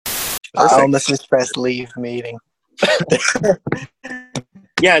I almost just pressed leave meeting.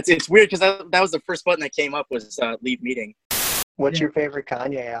 Yeah, it's weird because that was the first button that came up was leave meeting. What's your favorite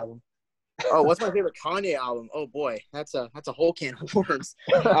Kanye album? Oh, what's my favorite Kanye album? Oh boy, that's a whole can of worms.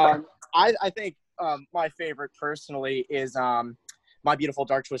 I think my favorite personally is My Beautiful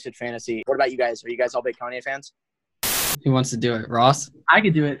Dark Twisted Fantasy. What about you guys? Are you guys all big Kanye fans? Who wants to do it? Ross? I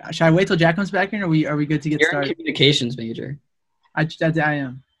could do it. Should I wait till Jack comes back in, or are we good to get You're started? a communications major. I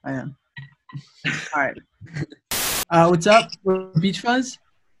am. All right. What's up? We're Beach Fuzz.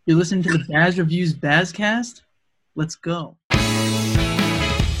 You're listening to the bazzreviews bazzcast. Let's go.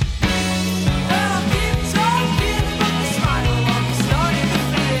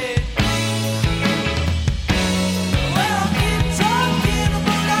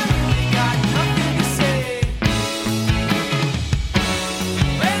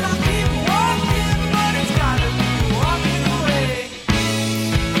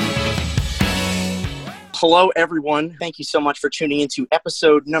 Hello, everyone. Thank you so much for tuning into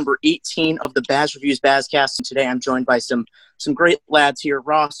episode number 18 of the bazzreviews bazzcast. And today I'm joined by some great lads here,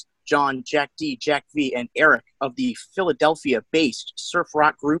 Ross, John, Jack D, Jack V, and Eric of the Philadelphia-based surf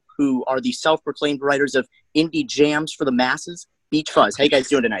rock group who are the self-proclaimed writers of indie jams for the masses, Beach Fuzz. How you guys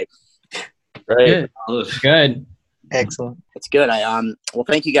doing tonight? Great. Good. Excellent. That's good. Well,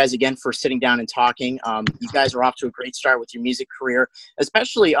 thank you guys again for sitting down and talking. You guys are off to a great start with your music career,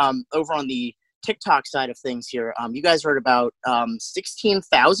 especially over on the TikTok side of things here. You guys are at about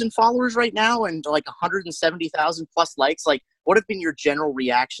 16,000 followers right now and like 170,000 plus likes. Like, what have been your general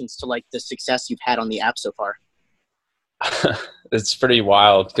reactions to like the success you've had on the app so far? It's pretty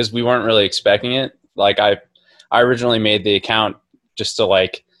wild because we weren't really expecting it. Like I originally made the account just to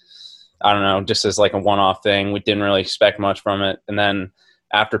like, I don't know, just as like a one-off thing. We didn't really expect much from it. And then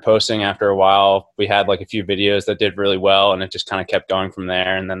after posting, after a while, we had like a few videos that did really well and it just kind of kept going from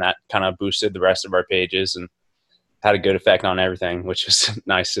there. And then that kind of boosted the rest of our pages and had a good effect on everything, which was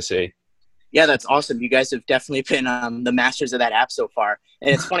nice to see. Yeah, that's awesome. You guys have definitely been the masters of that app so far.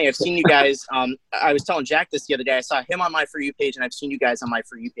 And it's funny, I've seen you guys, I was telling Jack this the other day, I saw him on my For You page and I've seen you guys on my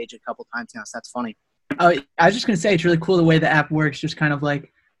For You page a couple times now, so that's funny. Oh, I was just going to say, it's really cool the way the app works, just kind of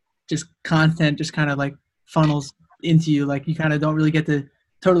like, just content just kind of like funnels into you. Like you kind of don't really get to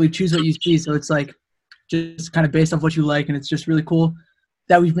totally choose what you see. So it's like just kind of based off what you like. And it's just really cool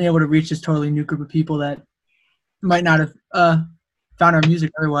that we've been able to reach this totally new group of people that might not have found our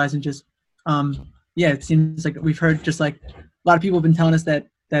music otherwise. And just, it seems like we've heard just like a lot of people have been telling us that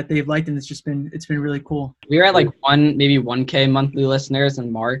they've liked it. And it's been really cool. We were at like maybe 1K monthly listeners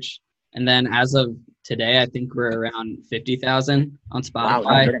in March. And then as of today, I think we're around 50,000 on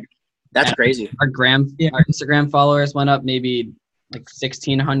Spotify. Wow, that's crazy. Our Instagram followers went up maybe like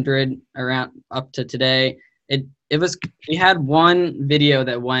 1,600 around up to today. We had one video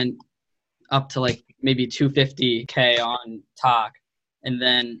that went up to like maybe 250K on Talk, and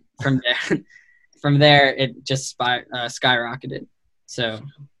then from there it just skyrocketed. So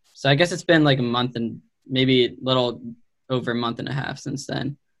I guess it's been like a month and maybe a little over a month and a half since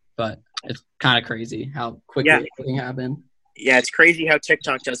then. But it's kind of crazy how quickly everything happened. Yeah, it's crazy how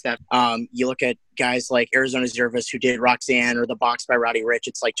TikTok does that. You look at guys like Arizona Zervas who did Roxanne or The Box by Roddy Ricch.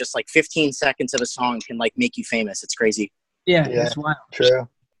 It's like just like 15 seconds of a song can like make you famous. It's crazy. Yeah, that's wild. True.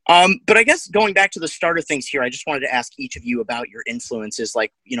 But I guess going back to the start of things here, I just wanted to ask each of you about your influences.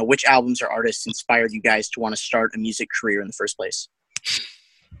 Like, you know, which albums or artists inspired you guys to want to start a music career in the first place?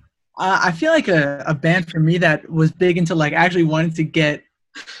 I feel like a band for me that was big into like actually wanting to get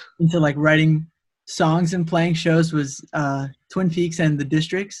into like writing songs and playing shows was Twin Peaks and the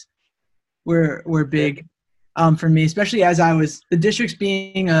Districts were big for me, especially as the Districts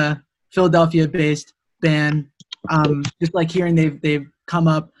being a Philadelphia-based band. Just like hearing they've come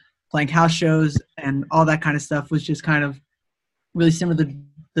up playing house shows and all that kind of stuff was just kind of really similar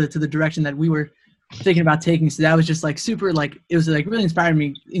to the direction that we were thinking about taking. So that was just like super, like it was like really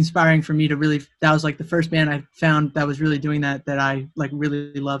inspiring for me to really, that was like the first band I found that was really doing that I like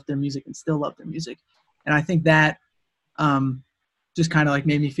really loved their music and still love their music. And I think that just kind of like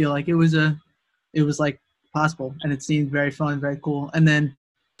made me feel like it was like possible, and it seemed very fun, very cool. And then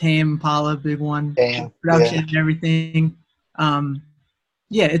Tame Impala, big one, production and everything.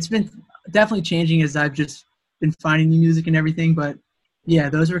 It's been definitely changing as I've just been finding new music and everything. But yeah,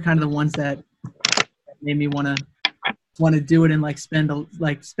 those were kind of the ones that made me want to do it and like spend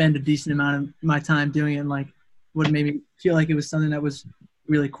a decent amount of my time doing it, and like what made me feel like it was something that was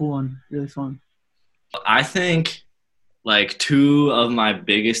really cool and really fun. I think like two of my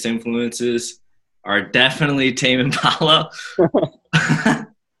biggest influences are definitely Tame Impala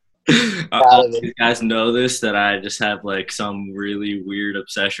all Gotta be. these guys know this, that I just have like some really weird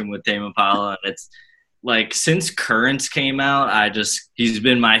obsession with Tame Impala. And it's like since Currents came out, he's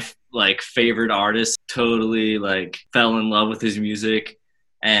been my like favorite artist. Totally like fell in love with his music.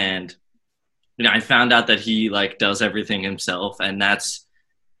 And I found out that he like does everything himself, and that's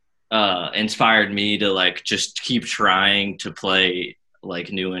inspired me to like just keep trying to play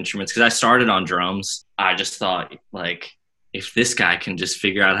like new instruments, because I started on drums. I just thought, like, if this guy can just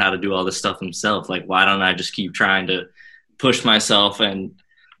figure out how to do all this stuff himself, like, why don't I just keep trying to push myself and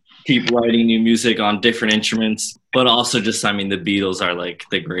keep writing new music on different instruments? But also just, I mean, the Beatles are like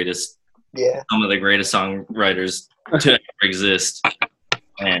the greatest, some of the greatest songwriters to ever exist.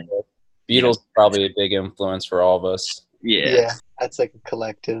 And Beatles probably a big influence for all of us. Yeah, that's like a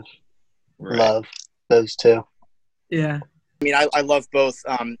collective Right. love, those two. Yeah. I mean, I love both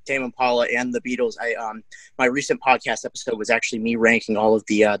Tame Impala and the Beatles. My recent podcast episode was actually me ranking all of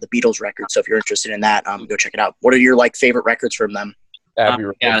the Beatles records. So if you're interested in that, go check it out. What are your like favorite records from them? Abbey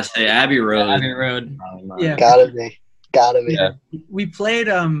Road. Yeah, say Abbey Road. Abbey Road. Yeah. Gotta be. Yeah. We played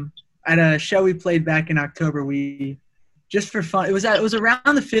at a show we played back in October. We just for fun. It was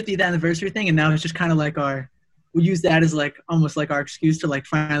around the 50th anniversary thing, and now it's just kind of like we use that as like almost like our excuse to like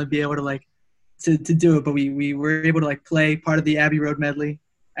finally be able to like to do it. But we were able to like play part of the Abbey Road medley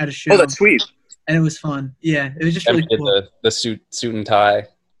at a show. Oh, that's sweet. And it was fun. Yeah, it was just really Did cool. the suit and tie.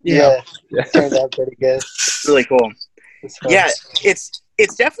 Yeah. Yeah. Turned out pretty good. Really cool. It's fun. Yeah, it's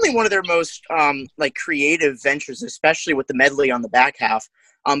definitely one of their most like creative ventures, especially with the medley on the back half.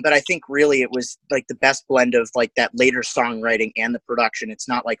 But I think really it was like the best blend of like that later songwriting and the production. It's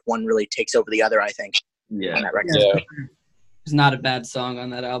not like one really takes over the other, I think, on Yeah. that record. Yeah. There's not a bad song on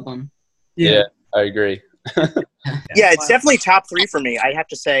that album. Yeah, I agree. Yeah, it's definitely top 3 for me. I have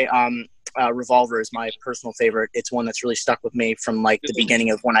to say Revolver is my personal favorite. It's one that's really stuck with me from like the beginning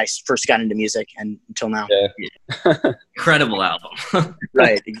of when I first got into music and until now. Yeah. Incredible album.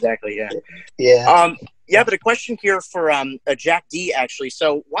 Right, exactly, yeah. Yeah. Yeah, but a question here for Jack D, actually.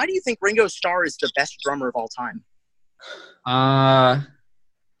 So why do you think Ringo Starr is the best drummer of all time?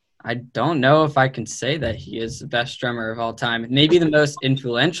 I don't know if I can say that he is the best drummer of all time. Maybe the most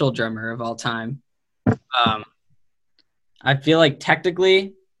influential drummer of all time. I feel like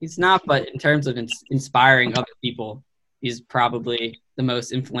technically he's not, but in terms of inspiring other people, he's probably the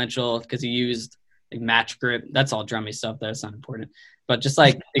most influential because he used like match grip. That's all drummy stuff. That's not important. But just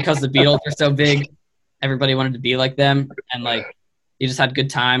like because the Beatles are so big, everybody wanted to be like them, and like he just had good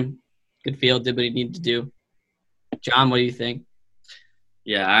time, good feel, did what he needed to do. John, what do you think?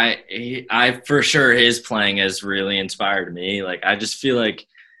 Yeah, I for sure his playing has really inspired me. Like, I just feel like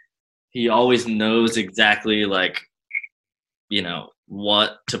he always knows exactly like, you know,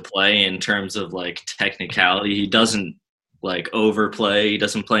 what to play in terms of like technicality. He doesn't like overplay. He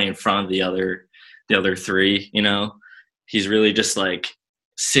doesn't play in front of the other 3, you know. He's really just like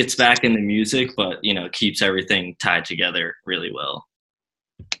sits back in the music, but, you know, keeps everything tied together really well.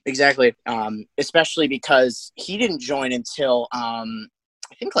 Exactly. Especially because he didn't join until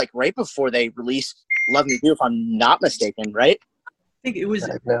I think like right before they released Love Me Do, if I'm not mistaken, right? I think it was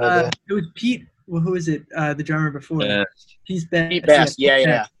I have no idea. it was Pete. Well, who is it? The drummer before. Yeah. Pete Best. Pete Best,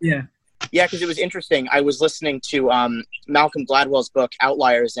 yeah. Yeah. Yeah, because it was interesting. I was listening to Malcolm Gladwell's book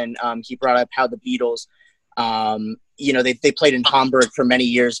Outliers, and he brought up how the Beatles, you know, they played in Hamburg for many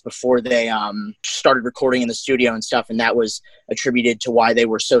years before they started recording in the studio and stuff, and that was attributed to why they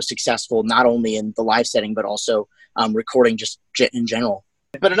were so successful, not only in the live setting, but also recording just in general.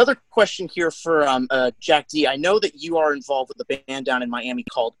 But another question here for Jack D. I know that you are involved with a band down in Miami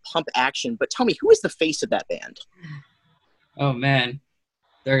called Pump Action, but tell me, who is the face of that band? Oh, man.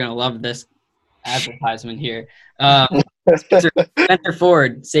 They're going to love this advertisement here. Spencer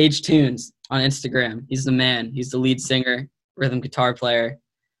Ford, Sage Tunes on Instagram. He's the man. He's the lead singer, rhythm guitar player.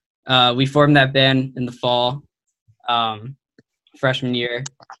 We formed that band in the fall, freshman year.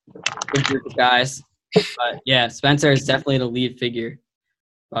 Good group of guys. But, yeah, Spencer is definitely the lead figure.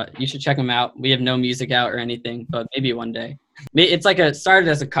 But you should check him out. We have no music out or anything, but maybe one day. It's like started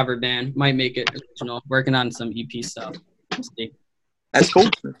as a cover band. Might make it original. Working on some EP stuff. We'll see. That's cool.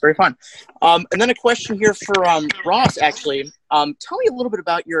 That's very fun. And then a question here for Ross, actually. Tell me a little bit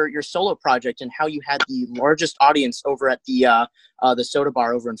about your solo project and how you had the largest audience over at the Soda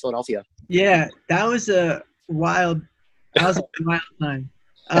Bar over in Philadelphia. Yeah, that was a wild time.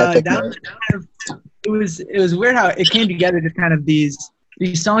 Epic That was kind of, it was weird how it came together, just kind of these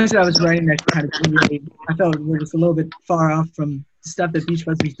songs that I was writing that kind of really, I felt were just a little bit far off from the stuff that Beach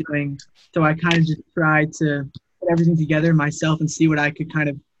Fuzz was doing. So I kind of just tried to put everything together myself and see what I could kind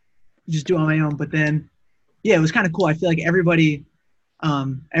of just do on my own. But then, yeah, it was kind of cool. I feel like everybody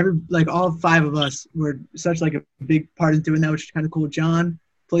all 5 of us were such like a big part of doing that, which is kind of cool. John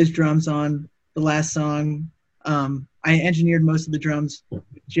plays drums on the last song. I engineered most of the drums.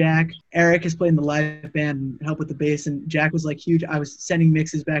 Jack, Eric has played in the live band and helped with the bass, and Jack was like huge. I was sending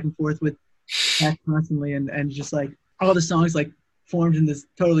mixes back and forth with Jack constantly, and just like all the songs like formed in this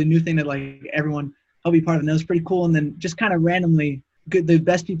totally new thing that like everyone helped be part of. And that was pretty cool. And then just kind of randomly, the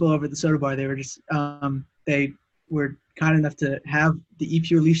best people over at the soda bar, they were just they were kind enough to have the E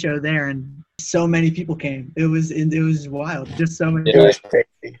Purely show there, and so many people came. It was wild. Just so many. It was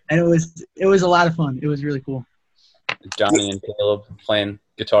crazy. And it was a lot of fun. It was really cool. Johnny and Caleb playing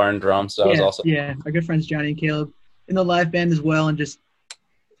guitar and drums. So that was awesome. Yeah, our good friends Johnny and Caleb in the live band as well, and just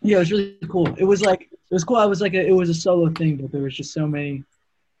it was really cool. It was cool. I was like it was a solo thing, but there was just so many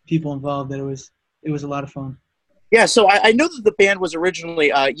people involved that it was a lot of fun. Yeah, so I know that the band was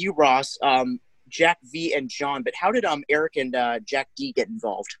originally you, Ross, Jack V, and John, but how did Eric and Jack D get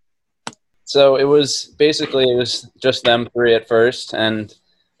involved? So it was just them 3 at first, and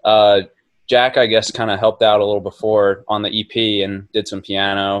Jack, I guess, kind of helped out a little before on the EP and did some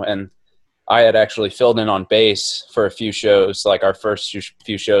piano, and I had actually filled in on bass for a few shows, like our first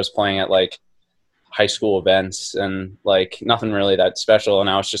few shows playing at like high school events, and like nothing really that special, and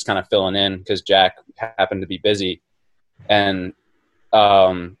I was just kind of filling in because Jack happened to be busy, and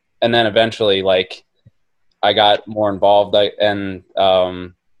then eventually like I got more involved, and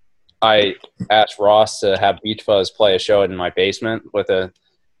I asked Ross to have Beach Fuzz play a show in my basement with a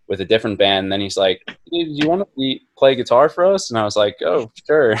different band. And then he's like, "Do you want to play guitar for us?" And I was like, "Oh,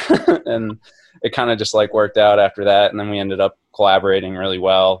 sure." And it kind of just like worked out after that. And then we ended up collaborating really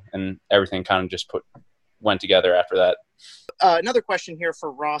well, and everything kind of just went together after that. Another question here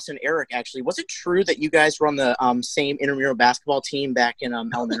for Ross and Eric, actually. Was it true that you guys were on the same intramural basketball team back in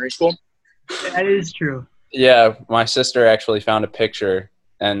elementary school? That is true. Yeah, my sister actually found a picture,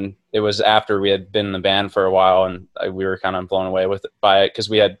 and it was after we had been in the band for a while, and we were kind of blown away by it because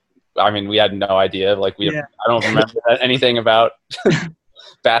we had no idea. Like I don't remember anything about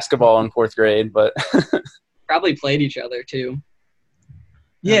basketball in 4th grade, but probably played each other too.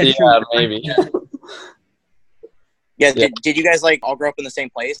 Yeah, maybe. Yeah. Did you guys like all grow up in the same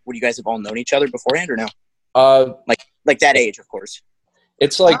place? Would you guys have all known each other beforehand or no? Like that age, of course.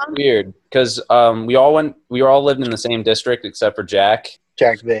 It's like weird because we all lived in the same district except for Jack.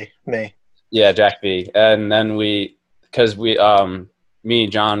 Jack V, me. Yeah, Jack V. And then me,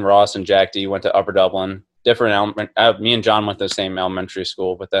 John, Ross, and Jack D went to Upper Dublin. Me and John went to the same elementary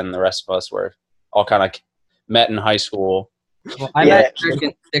school, but then the rest of us were all kind of met in high school. Well, I met Eric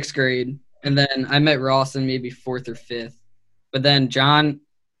in 6th grade, and then I met Ross in maybe 4th or 5th. But then John,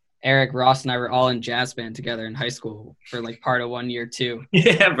 Eric, Ross, and I were all in jazz band together in high school for like part of 1 year too.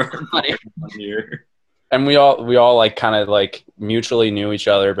 Yeah, for 1 year. And we all like kind of like mutually knew each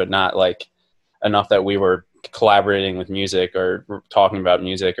other, but not like enough that we were collaborating with music or talking about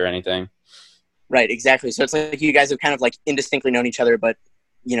music or anything. Right, exactly. So it's like you guys have kind of like indistinctly known each other, but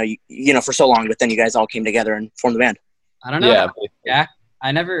you know for so long, but then you guys all came together and formed the band. I don't know. Yeah. Jack,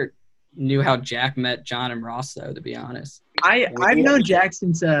 I never knew how Jack met John and Ross though, to be honest. I've known Jack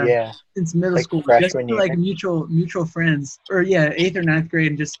since middle school, just like mutual friends, or 8th or 9th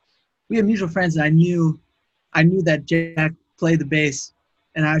grade, and just we had mutual friends, and I knew that Jack played the bass,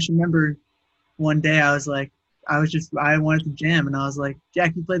 and I just remember one day I wanted to jam, and I was like,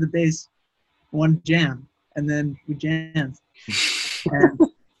 "Jack, you play the bass, I want to jam," and then we jammed, and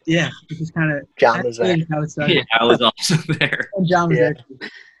it just kind of John was there. How it started. Yeah, I was also there. And John was there.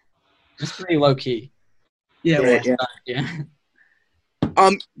 It's pretty low key. Yeah.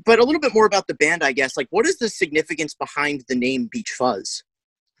 But a little bit more about the band, I guess. Like, what is the significance behind the name Beach Fuzz?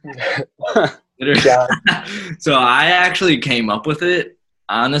 So I actually came up with it,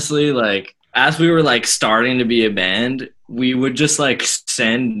 honestly, like as we were like starting to be a band, we would just like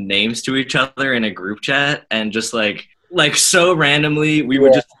send names to each other in a group chat, and just like so randomly we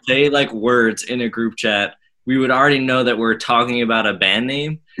would just say like words in a group chat. We would already know that we're talking about a band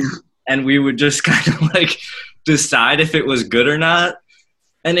name, and we would just kind of like decide if it was good or not.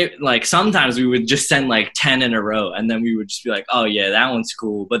 And it like sometimes we would just send like 10 in a row, and then we would just be like, "Oh yeah, that one's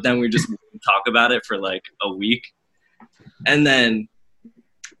cool." But then we just wouldn't talk about it for like a week. And then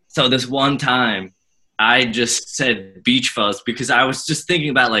so this one time I just said Beach Fuzz because I was just thinking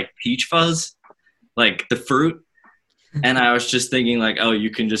about like peach fuzz, like the fruit. And I was just thinking like, oh,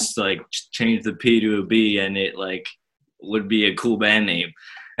 you can just like change the P to a B and it like would be a cool band name.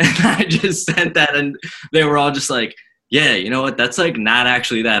 And I just sent that, and they were all just like, yeah, you know what? That's like not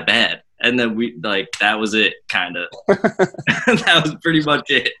actually that bad. And then we like, that was it kind of. That was pretty much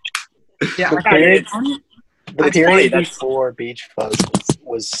it. Yeah. The That's period funny. before Beach Fuzz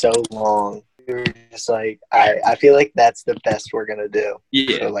was so long. We were just like, I feel like that's the best we're gonna do.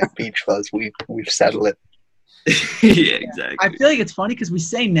 Yeah. So like Beach Fuzz, we've settled it. Yeah, exactly. I feel like it's funny because we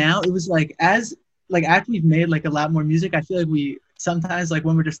say now, it was like after we've made like a lot more music, I feel like we sometimes like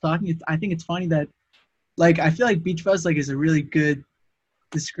when we're just talking, I think it's funny that like I feel like Beach Fuzz like is a really good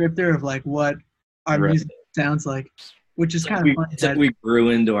descriptor of like what our Right. music sounds like, which is kind we, of funny. it's like we grew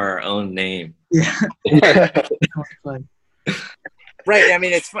into our own name. Yeah. Like, Right. I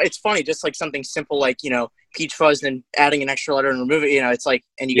mean, it's funny, just like something simple like, Peach Fuzz and adding an extra letter and remove it, it's like,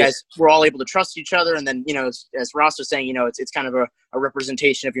 and you guys were all able to trust each other. And then, as Ross was saying, it's kind of a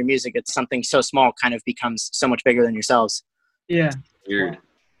representation of your music. It's something so small kind of becomes so much bigger than yourselves. yeah. Weird.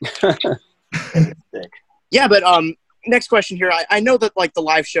 Yeah. But, next question here. I know that like the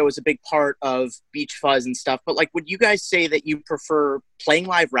live show is a big part of Beach Fuzz and stuff, but like, would you guys say that you prefer playing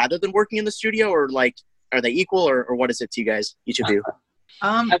live rather than working in the studio, or like, are they equal, or what is it to you guys, each of you?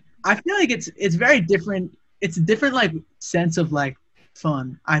 I feel like it's very different. It's a different like sense of like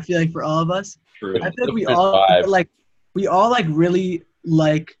fun. I feel like for all of us, True. I feel like Different we all like really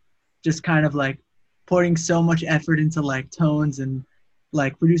like just kind of like putting so much effort into like tones and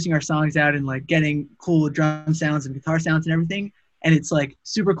like producing our songs out and like getting cool drum sounds and guitar sounds and everything. And it's like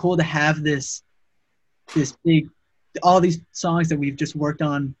super cool to have this big, all these songs that we've just worked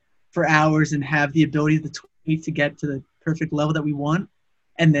on for hours and have the ability to tweak to get to the perfect level that we want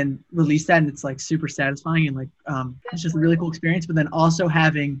and then release that. And it's like super satisfying and like, it's just a really cool experience. But then also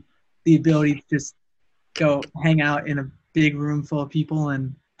having the ability to just go hang out in a big room full of people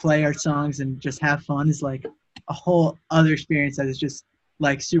and play our songs and just have fun is like a whole other experience that is just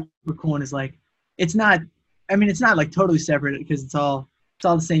like super cool. And is like, it's not like totally separate because it's all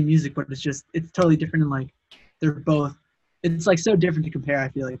the same music, but it's totally different. And like, they're both, it's like so different to compare, I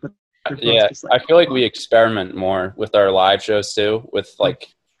feel like, but Yeah, just, like, I feel like we experiment more with our live shows too, with like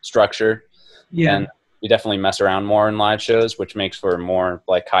structure. yeah. And we definitely mess around more in live shows, which makes for a more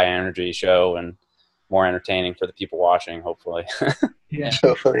like high energy show and more entertaining for the people watching, hopefully. Yeah.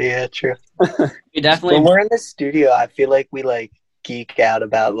 Hopefully, yeah, true. We definitely When we're in the studio, I feel like we like geek out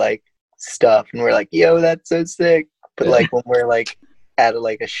about like stuff, and we're like, "Yo, that's so sick." But like when we're like at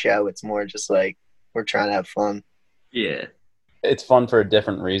a show, it's more just like we're trying to have fun. Yeah. It's fun for a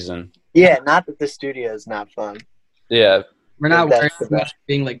different reason. Yeah, not that the studio is not fun. Yeah. we're not That's worried the about best.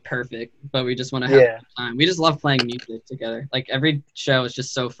 being like perfect, but we just want to have Yeah. a good time. We just love playing music together. Like every show is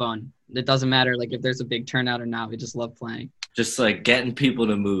just so fun. It doesn't matter like if there's a big turnout or not. We just love playing. Just like getting people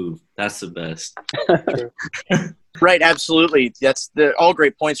to move. That's the best. Right, absolutely. They're all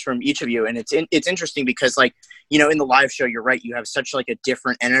great points from each of you, and it's interesting because like in the live show, you're right. You have such like a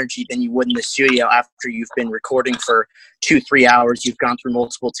different energy than you would in the studio after you've been recording for 2-3 hours. You've gone through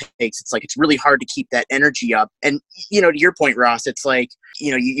multiple takes. It's like it's really hard to keep that energy up. And to your point, Ross, it's like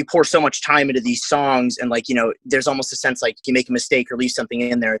you pour so much time into these songs, and like there's almost a sense like you make a mistake or leave something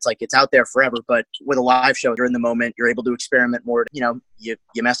in there. It's like it's out there forever. But with a live show, you're in the moment. You're able to experiment more. You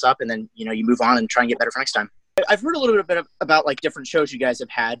mess up, and then you move on and try and get better for next time. I've heard a little bit about like different shows you guys have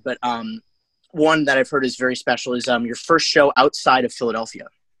had, but one that I've heard is very special is your first show outside of Philadelphia.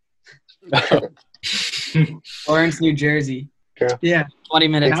 Lawrence, New Jersey. Yeah. 20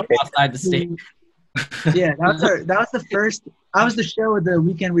 minutes Okay. outside the state. Yeah, that was the first. I was the show of the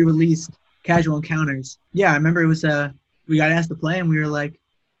weekend we released Casual Encounters. Yeah, I remember it was we got asked to play and we were like,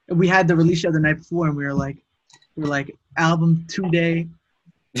 we had the release show the night before and we were like album 2-day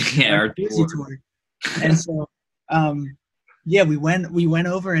Yeah. Our Jersey tour. And so yeah, we went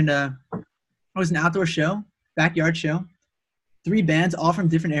over and it was an outdoor show, backyard show, 3 bands all from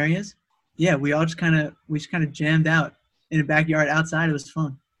different areas. Yeah, we just kind of jammed out in a backyard outside. It was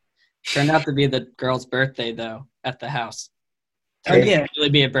fun. Turned out to be the girl's birthday though at the house. Oh yeah. Really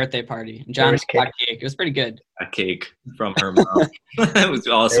be a birthday party. And There John was got cake. It was pretty good. a cake from her mom. That was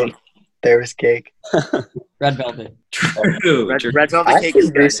awesome. There was cake. Red velvet. True. Red Velvet I Cake is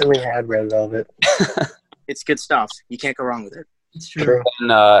actually good. recently had red velvet. It's good stuff. You can't go wrong with it. It's true. True.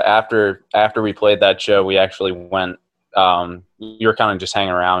 And after we played that show, we actually went. We were kind of just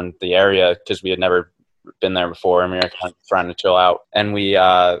hanging around the area because we had never been there before, and we were kind of trying to chill out. And we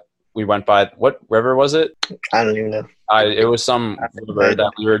went by, what river was it? I don't even know. It was some river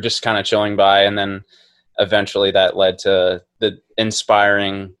that we were just kind of chilling by, and then eventually that led to the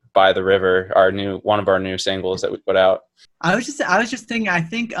inspiring By the River, one of our new singles that we put out. I was just thinking. I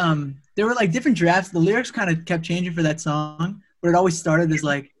think there were like different drafts. The lyrics kind of kept changing for that song, but it always started as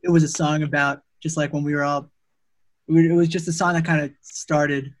like it was a song about just like when we were all. It was just a song that kind of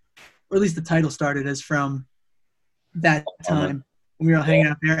started, or at least the title started as from that time when we were all hanging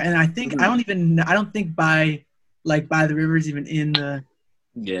out there. And I think I don't think by the river is even in the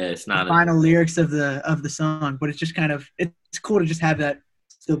it's not the final lyrics of the song, but it's just kind of it's cool to just have that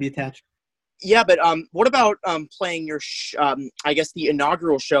still be attached. Yeah, but what about playing your I guess the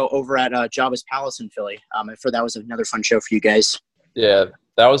inaugural show over at Jabba's Palace in Philly? I'm sure that was another fun show for you guys. Yeah,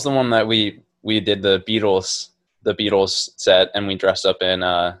 that was the one that we did the Beatles set, and we dressed up in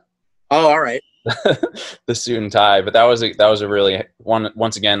all right. the suit and tie. But that was a really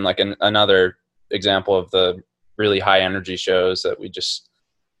once again like another example of the really high energy shows that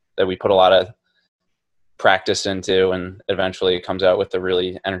we put a lot of practice into, and eventually it comes out with a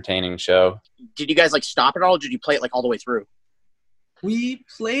really entertaining show. Did you guys like stop it all? Or did you play it like all the way through? We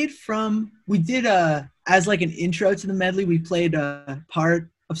did as like an intro to the medley, we played a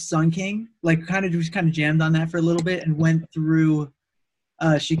part of Sun King, like kind of jammed on that for a little bit and went through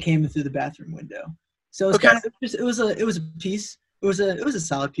She Came In Through the Bathroom Window. So it was kind of it was a piece. It was a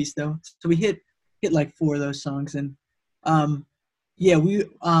solid piece though. So we hit like 4 of those songs, and we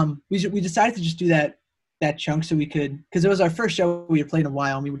decided to just do that chunk so we could, because it was our first show we had played in a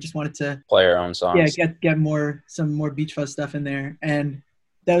while, and we just wanted to play our own songs. Yeah, get some more Beach Fuzz stuff in there, and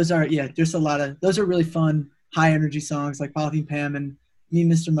those are just a lot of those are really fun high energy songs like Polythene Pam and Me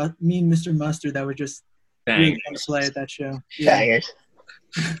and Mr. Mustard that were just really fun to play at that show. Bangers.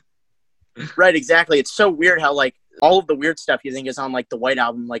 Right, exactly. It's so weird how like all of the weird stuff you think is on like the White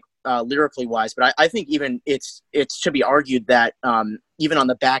Album, like lyrically wise, but I think even it's to be argued that even on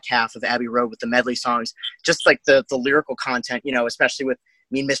the back half of Abbey Road with the medley songs, just like the lyrical content, especially with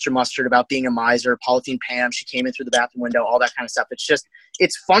Me and Mr. Mustard about being a miser, Polythene Pam, She Came In Through the Bathroom Window, all that kind of stuff.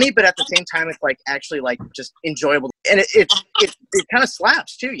 It's funny, but at the same time, it's like actually like just enjoyable, and it kind of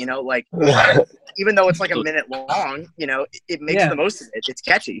slaps too, like even though it's like a minute long, it makes the most of it. It's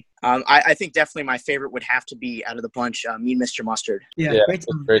catchy. I think definitely my favorite would have to be out of the bunch, Me and Mr. Mustard. Yeah, great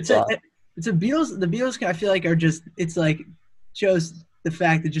song. It's a Beatles. The Beatles, I feel like, are just, it's like shows the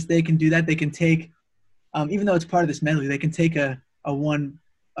fact that just they can do that. They can take, even though it's part of this medley, they can take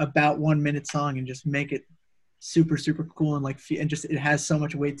about 1 minute song and just make it super, super cool and just it has so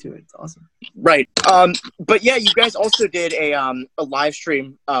much weight to it. It's awesome. Right. But yeah, you guys also did a live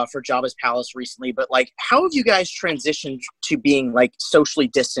stream for Jabba's Palace recently, but like how have you guys transitioned to being like socially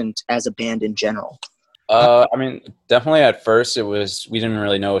distant as a band in general? I mean, definitely at first we didn't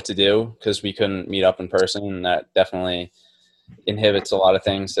really know what to do because we couldn't meet up in person, and that definitely inhibits a lot of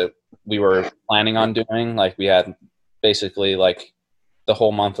things that we were planning on doing. Like we had basically like the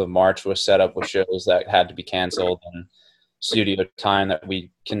whole month of March was set up with shows that had to be canceled and studio time that we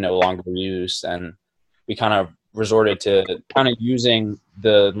can no longer use. And we kind of resorted to kind of using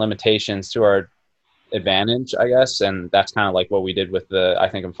the limitations to our advantage, I guess. And that's kind of like what we did with the I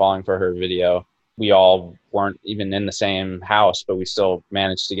Think I'm Falling for Her video. We all weren't even in the same house, but we still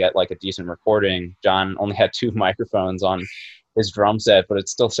managed to get like a decent recording. John only had 2 microphones on his drum set, but it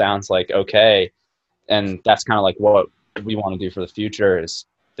still sounds like okay. And that's kind of like what we want to do for the future, is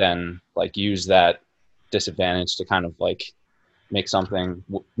then like use that disadvantage to kind of like make something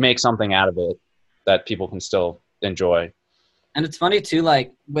out of it that people can still enjoy. And it's funny too,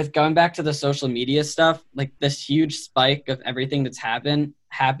 like with going back to the social media stuff, like this huge spike of everything that's happened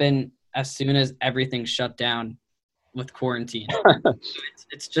as soon as everything shut down with quarantine.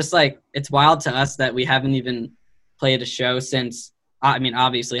 It's just like, it's wild to us that we haven't even played a show since, I mean,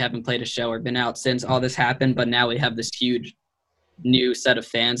 obviously haven't played a show or been out since all this happened, but now we have this huge new set of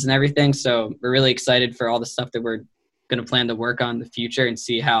fans and everything. So we're really excited for all the stuff that we're going to plan to work on in the future and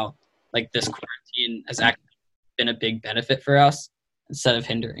see how like this quarantine has actually been a big benefit for us instead of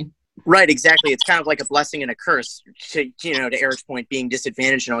hindering. Right, exactly. It's kind of like a blessing and a curse to Eric's point, being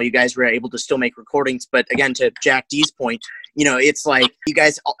disadvantaged and all. You guys were able to still make recordings, but again, to Jack D's point, it's like you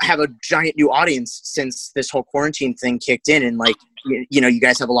guys have a giant new audience since this whole quarantine thing kicked in, and like you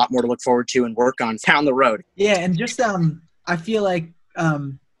guys have a lot more to look forward to and work on down the road. Yeah, and just I feel like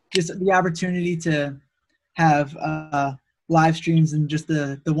just the opportunity to have live streams and just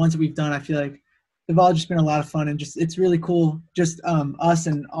the ones that we've done, I feel like they've all just been a lot of fun, and just it's really cool. Just us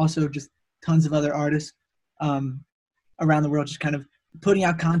and also just tons of other artists around the world, just kind of putting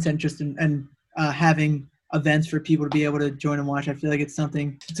out content, just and having events for people to be able to join and watch. I feel like it's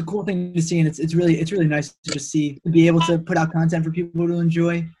a cool thing to see, and it's really nice to just to be able to put out content for people to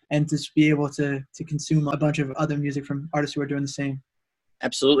enjoy and to be able to consume a bunch of other music from artists who are doing the same.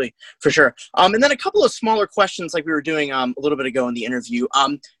 Absolutely, for sure. And then a couple of smaller questions like we were doing a little bit ago in the interview. Tell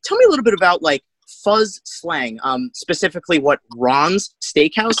me a little bit about like fuzz slang, specifically what Ron's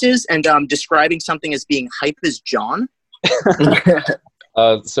Steakhouse is, and describing something as being hype as John.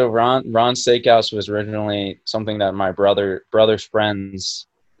 So Ron's Steakhouse was originally something that my brother's friends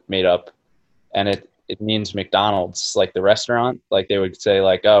made up, and it means McDonald's, like the restaurant. Like they would say,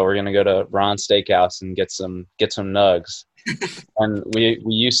 like, "Oh, we're gonna go to Ron's Steakhouse and get some nugs." And we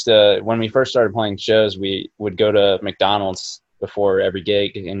used to, when we first started playing shows, we would go to McDonald's before every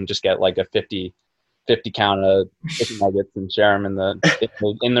gig and just get like a 50 count of chicken nuggets and share them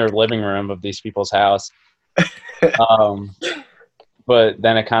in their living room of these people's house. But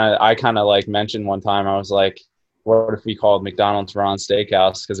then I kind of like mentioned one time, I was like, what if we called McDonald's Ron's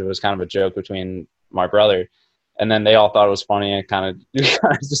Steakhouse? Because it was kind of a joke between my brother. And then they all thought it was funny and kind of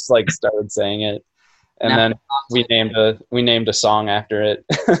just like started saying it. And then we named a song after it.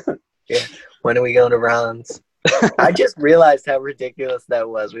 Yeah. When are we going to Ron's? I just realized how ridiculous that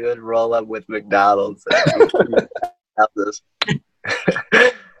was. We would roll up with McDonald's and have this.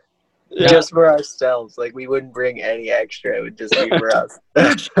 Just for ourselves. Like, we wouldn't bring any extra. It would just be for us.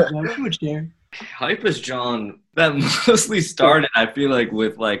 We would share. Hype is John. That mostly started, I feel like,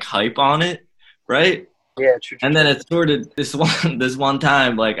 with like hype on it, right? Yeah, true. And then it sort of this one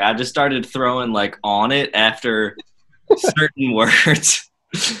time, like I just started throwing like on it after certain words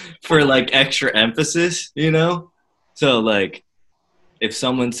for like extra emphasis, you know? So like if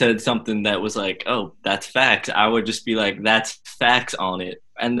someone said something that was like, oh, that's facts, I would just be like, that's facts on it.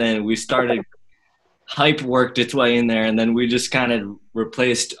 And then we started, hype worked its way in there, and then we just kind of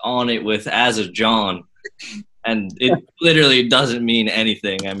replaced on it with as a John. And it literally doesn't mean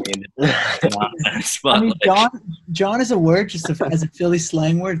anything. I mean, it's honest, but I mean, like, John is a word just as a Philly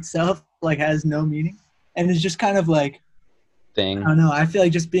slang word itself, like has no meaning. And it's just kind of like, Thing. I don't know. I feel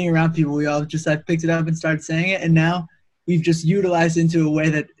like just being around people, we all just like picked it up and started saying it. And now we've just utilized it into a way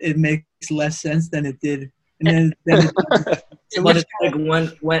that it makes less sense than it did. And then so but it's like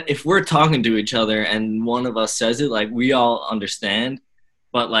when if we're talking to each other and one of us says it, like we all understand,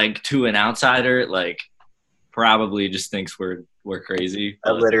 but like to an outsider, like probably just thinks we're crazy.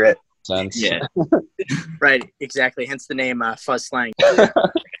 Illiterate. Sense. Yeah. Right, exactly. Hence the name FUZZ slang.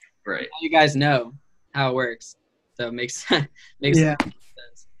 Right. You guys know how it works, so it makes yeah. sense.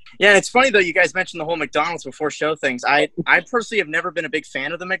 Yeah, it's funny though. You guys mentioned the whole McDonald's before show things. I personally have never been a big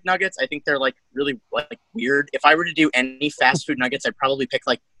fan of the McNuggets. I think they're like really like weird. If I were to do any fast food nuggets, I'd probably pick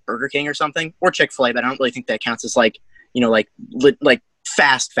like Burger King or something, or Chick-fil-A. But I don't really think that counts as like, you know, like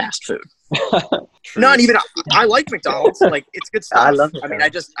fast food. Not even. I like McDonald's. Like it's good stuff. I love I mean, I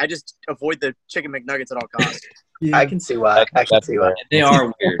just avoid the chicken McNuggets at all costs. Yeah. I can see why. They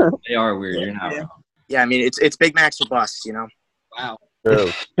are weird. They are weird. You're not wrong. Yeah, I mean, it's Big Macs or busts, you know. Wow.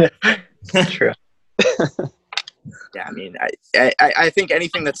 True. True. Yeah, I mean, I think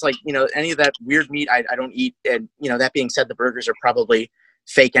anything that's like, you know, any of that weird meat, I don't eat. And, you know, that being said, the burgers are probably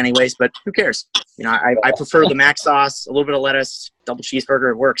fake anyways, but who cares? You know, I prefer the mac sauce, a little bit of lettuce, double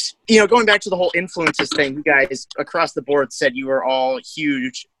cheeseburger, it works. You know, going back to the whole influences thing, you guys across the board said you were all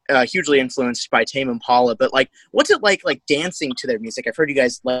hugely influenced by Tame Impala, but like, what's it like dancing to their music? I've heard you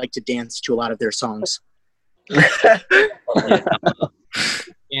guys like to dance to a lot of their songs.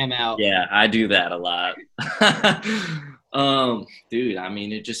 Damn out. Yeah, I do that a lot. Dude, I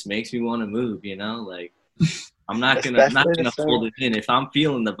mean, it just makes me want to move, you know? Like, I'm not gonna hold it in. If I'm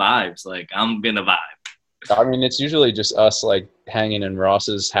feeling the vibes, like, I'm gonna vibe. I mean, it's usually just us like hanging in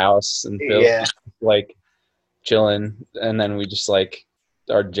Ross's house and Yeah. like chilling, and then we just like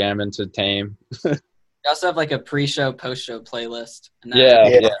are jamming to Tame. We also have like a pre-show, post-show playlist. And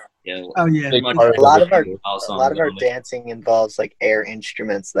Yeah. Yeah. Oh yeah. Big Much part A lot of our songs dancing involves like air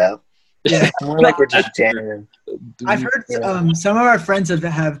instruments, though. Yeah. More like we're just jamming. I've heard some of our friends have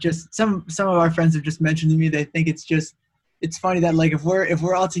just mentioned to me they think it's funny that like if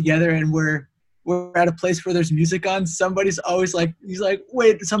we're all together and we're at a place where there's music on, somebody's always like, he's like,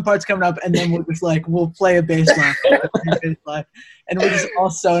 wait, some part's coming up, and then we're just like, we'll play a bass line, and we're just all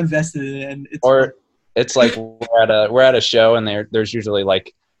so invested in it. And it's like we're at a show and there's usually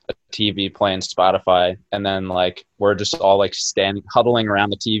like a TV playing Spotify, and then like we're just all like huddling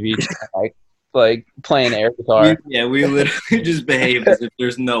around the TV, like playing air guitar. We literally just behave as if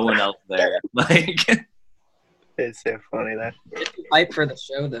there's no one else there. Like, It's so funny that. Hype for the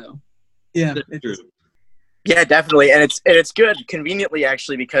show though. yeah, that's true. Yeah, definitely, and it's good conveniently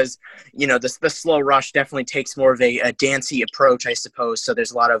actually because, you know, the slow rush definitely takes more of a dancey approach, I suppose. So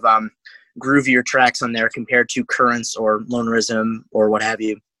there's a lot of groovier tracks on there compared to Currents or Lonerism or what have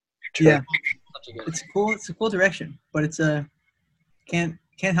you. yeah. It's cool. It's a cool direction, but it's can't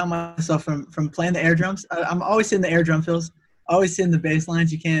help myself from playing the air drums. I'm always hitting the air drum fills, always hitting the bass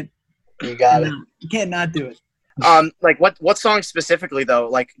lines. You Got it. You can't not do it. Like what song specifically though?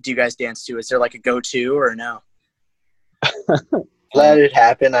 Like, do you guys dance to? Is there like a go-to or no? Let it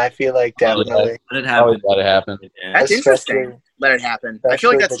happen. I feel like Oh, definitely. Let it Always happen. let it happen. Yeah. That's Especially- interesting. Let it happen. I feel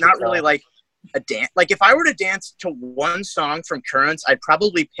like especially that's the not really guitar. like a dance. Like if I were to dance to one song from Currents, I'd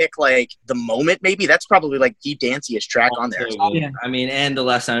probably pick like The Moment. Maybe that's probably like the danciest track on there. Also, Yeah. I mean, and the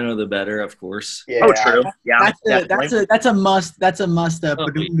less I know, the better, of course. Yeah. Oh, true. Yeah, That's a must. That's a must. Oh,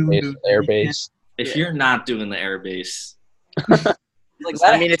 Air bass. If you're not doing the air bass, Like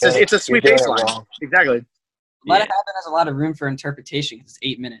I mean, it's a sweet You're doing bass it line. wrong. Exactly. Let yeah, It Happen has a lot of room for interpretation because it's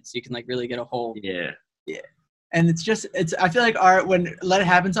 8 minutes. You can like really get a whole. yeah. And it's I feel like when Let It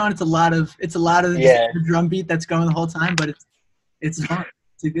Happens on, it's a lot of Yeah. the drum beat that's going the whole time, but it's fun.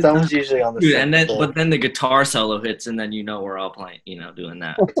 It's a good Someone's time. usually on the Dude, same and then floor. but then the guitar solo hits, and then we're all playing, doing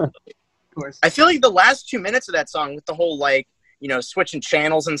that. Of course. I feel like the last 2 minutes of that song with the whole like, switching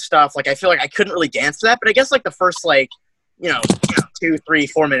channels and stuff, like I feel like I couldn't really dance to that, but I guess like the first like, 2, 3,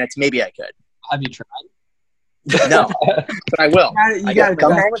 4 minutes, maybe I could. Have you tried? No, but I will. You gotta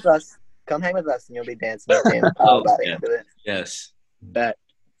Come go. hang with us. Come hang with us, and you'll be dancing with Tame Impala by the end of it. Yes. Bet.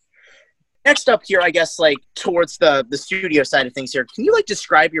 Next up here, I guess, like towards the studio side of things here, can you like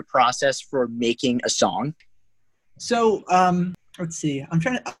describe your process for making a song? So let's see. I'm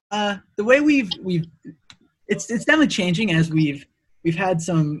trying to the way we've it's definitely changing as we've had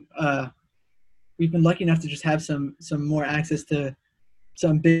some we've been lucky enough to just have some more access to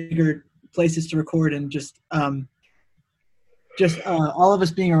some bigger places to record, and just all of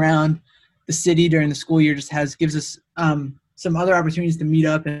us being around the city during the school year just gives us some other opportunities to meet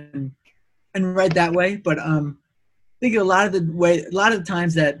up and write that way. But I think a lot of the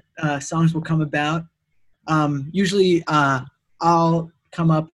times that songs will come about, usually I'll come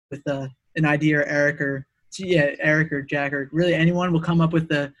up with an idea, or Eric or Jack, or really anyone will come up with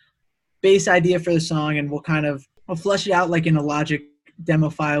the bass idea for the song, and we'll flesh it out like in a Logic demo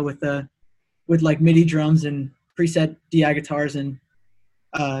file with like MIDI drums and preset DI guitars and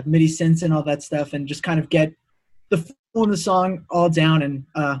MIDI synths and all that stuff, and just kind of get the form of the song all down. And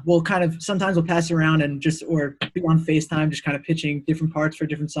sometimes we'll pass it around and or be on FaceTime, just kind of pitching different parts for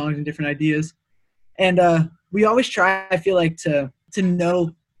different songs and different ideas. And we always try, I feel like, to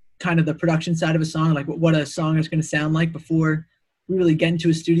know kind of the production side of a song, like what a song is going to sound like before we really get into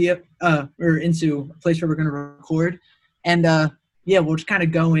a studio or into a place where we're going to record. And we'll just kind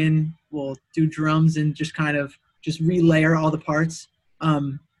of go in, we'll do drums and just relayer all the parts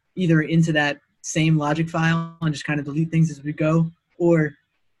either into that same Logic file and just kind of delete things as we go, or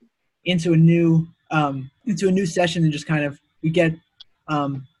into a new session, and just kind of we get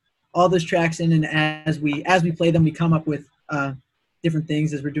all those tracks in, and as we play them, we come up with different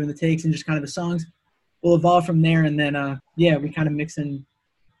things as we're doing the takes, and just kind of the songs will evolve from there. And then we kind of mix and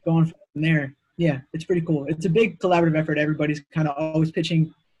go on from there. Yeah, it's pretty cool. It's a big collaborative effort. Everybody's kind of always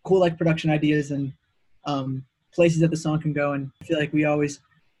pitching cool like production ideas and places that the song can go, and I feel like we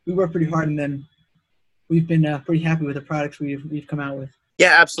work pretty hard, and then we've been pretty happy with the products we've come out with.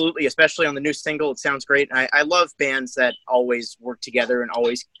 Yeah, absolutely. Especially on the new single, it sounds great. I love bands that always work together and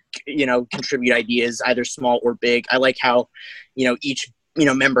always, contribute ideas, either small or big. I like how, each,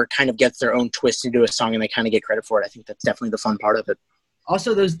 member kind of gets their own twist into a song and they kind of get credit for it. I think that's definitely the fun part of it.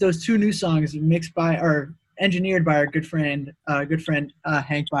 Also, those two new songs mixed by or engineered by our good friend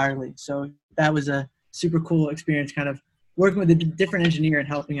Hank Byerly. So that was a super cool experience, kind of working with a different engineer and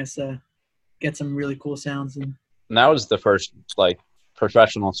helping us get some really cool sounds. And that was the first like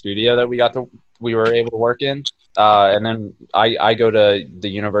professional studio that we were able to work in. And then I go to the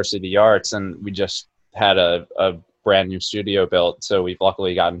University of Arts, and we just had a brand new studio built. So we've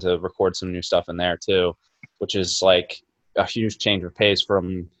luckily gotten to record some new stuff in there too, which is like a huge change of pace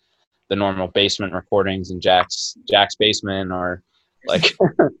from the normal basement recordings in Jack's basement, or like,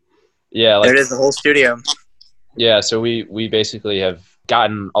 yeah, like There it is, the whole studio. Yeah. So we basically have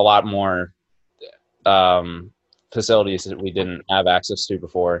gotten a lot more facilities that we didn't have access to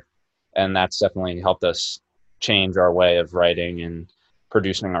before. And that's definitely helped us change our way of writing and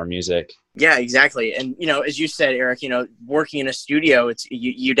producing our music. Yeah, exactly. And, as you said, Eric, working in a studio, it's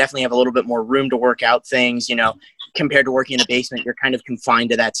you definitely have a little bit more room to work out things, compared to working in a basement. You're kind of confined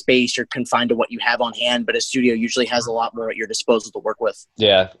to that space. You're confined to what you have on hand, but a studio usually has a lot more at your disposal to work with.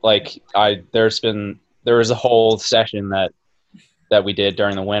 Yeah. Like there was a whole session that we did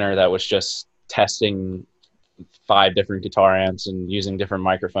during the winter that was just testing 5 different guitar amps and using different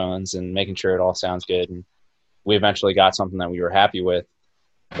microphones and making sure it all sounds good. And we eventually got something that we were happy with,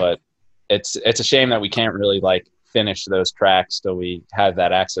 but it's a shame that we can't really like finish those tracks till we have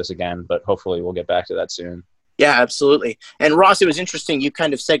that access again, but hopefully we'll get back to that soon. Yeah, absolutely. And Ross, it was interesting. You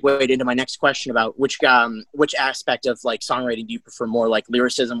kind of segued into my next question about which aspect of like songwriting do you prefer more, like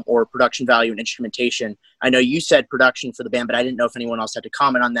lyricism or production value and instrumentation? I know you said production for the band, but I didn't know if anyone else had to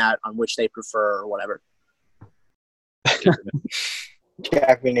comment on that, on which they prefer or whatever.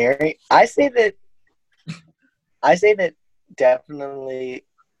 Jack Veneri. I say that definitely.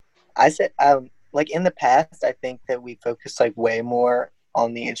 I said like in the past, I think that we focused like way more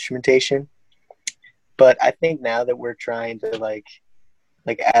on the instrumentation. But I think now that we're trying to like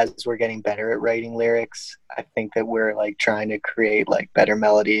as we're getting better at writing lyrics, I think that we're like trying to create like better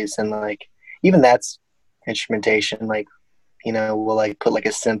melodies, and like even that's instrumentation. Like, you know, we'll like put like a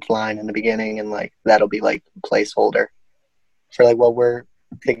synth line in the beginning, and like that'll be like placeholder for like what we're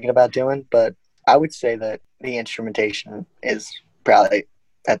thinking about doing. But I would say that the instrumentation is probably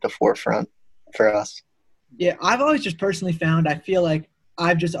at the forefront for us. Yeah, I've always just personally found, I feel like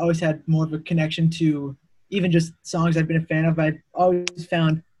I've just always had more of a connection to even just songs I've been a fan of. I've always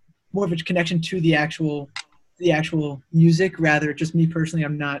found more of a connection to the actual music, rather just me personally.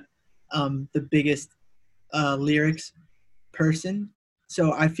 I'm not the biggest lyrics person.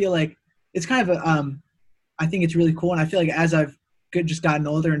 So I feel like it's kind of I think it's really cool. And I feel like as I've just gotten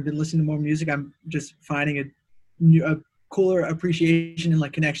older and been listening to more music, I'm just finding a cooler appreciation and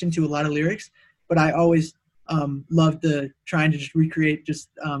like connection to a lot of lyrics. But I always love trying to just recreate just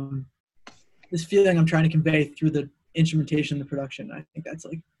this feeling I'm trying to convey through the instrumentation and the production. I think that's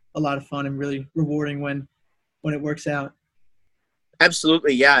like a lot of fun and really rewarding when it works out.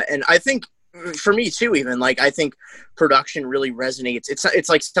 Absolutely, yeah. And I think for me too, even like I think production really resonates. It's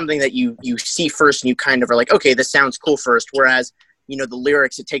like something that you see first and you kind of are like, okay, this sounds cool first. Whereas, you know, the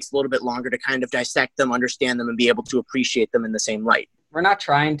lyrics, it takes a little bit longer to kind of dissect them, understand them, and be able to appreciate them in the same light. We're not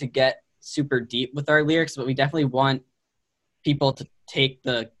trying to get super deep with our lyrics, but we definitely want people to take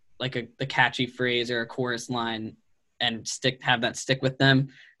the catchy phrase or a chorus line and have that stick with them.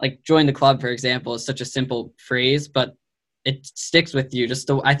 Like "Join the Club," for example, is such a simple phrase, but it sticks with you.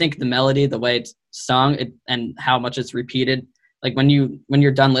 I think the melody, the way it's sung, and how much it's repeated. Like when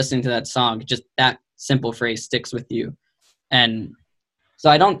you're done listening to that song, just that simple phrase sticks with you. And so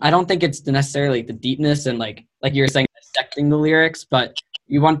I don't think it's necessarily the deepness and like you were saying, dissecting the lyrics, but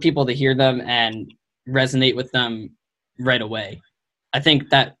you want people to hear them and resonate with them right away. I think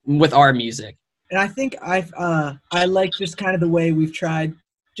that with our music. And I think I like just kind of the way we've tried,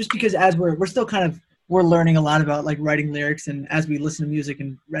 just because as we're still kind of, we're learning a lot about like writing lyrics, and as we listen to music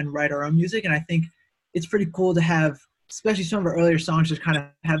and write our own music. And I think it's pretty cool to have, especially some of our earlier songs, just kind of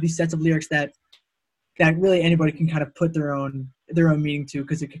have these sets of lyrics that really anybody can kind of put their own meaning to,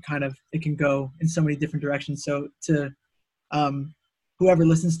 because it can go in so many different directions. So to whoever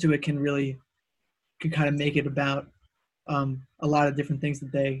listens to it can kind of make it about a lot of different things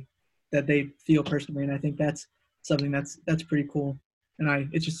that they feel personally. And I think that's something that's pretty cool. And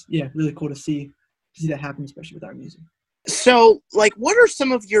it's just, yeah, really cool to see that happen, especially with our music. So, like, what are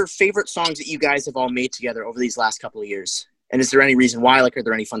some of your favorite songs that you guys have all made together over these last couple of years? And is there any reason why? Like, are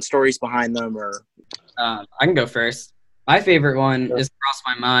there any fun stories behind them? Or I can go first. My favorite one is Cross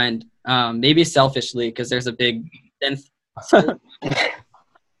My Mind. Maybe selfishly, because there's a big synth.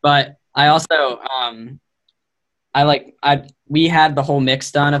 But I also we had the whole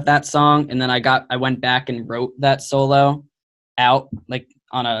mix done of that song, and then I went back and wrote that solo out like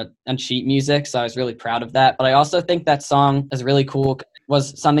on sheet music, so I was really proud of that. But I also think that song is really cool. It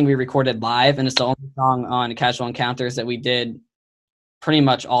was something we recorded live, and it's the only song on Casual Encounters that we did pretty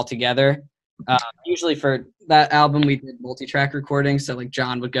much all together. Usually for that album we did multi-track recordings, so like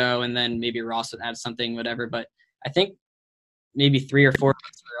John would go and then maybe Ross would add something, whatever. But I think maybe 3 or 4 of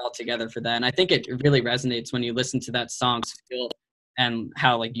us were all together for that, and I think it really resonates when you listen to that song's feel and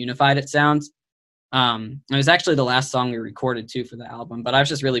how like unified it sounds. It was actually the last song we recorded too for the album, but I was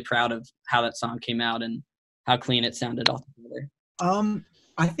just really proud of how that song came out and how clean it sounded all together.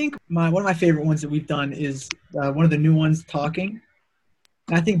 I think one of my favorite ones that we've done is one of the new ones, Talking.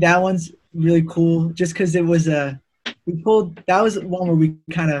 And I think that one's really cool just because it was that was one where we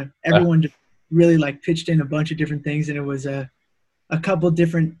kind of, everyone just really like pitched in a bunch of different things, and it was a couple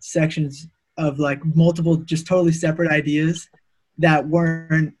different sections of like multiple just totally separate ideas that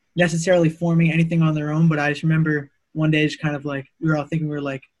weren't necessarily forming anything on their own. But I just remember one day just kind of like we were all thinking,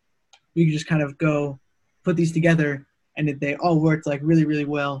 we could just kind of go put these together, and they all worked like really, really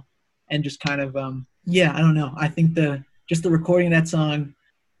well. And just kind of I don't know, I think the recording of that song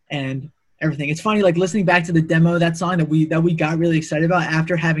and everything, it's funny, like listening back to the demo of that song that we got really excited about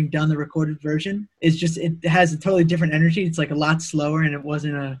after having done the recorded version, it's just, it has a totally different energy. It's like a lot slower, and it was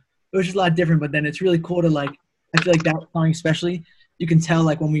just a lot different. But then it's really cool to like, I feel like that song especially, you can tell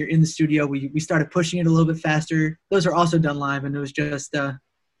like when we were in the studio, we started pushing it a little bit faster. Those are also done live, and it was just it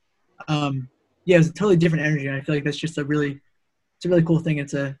was a totally different energy. And I feel like that's just it's a really cool thing.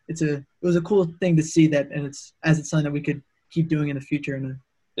 It was a cool thing to see that, and it's something that we could keep doing in the future. And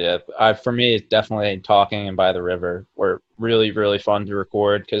for me, it's definitely Talking and By the River were really, really fun to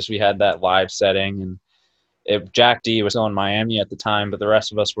record because we had that live setting, and Jack D was still in Miami at the time, but the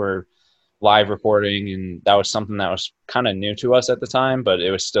rest of us were live recording, and that was something that was kind of new to us at the time, but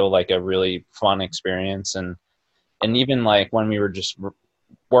it was still like a really fun experience. And even like when we were just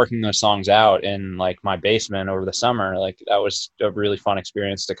working those songs out in like my basement over the summer, like that was a really fun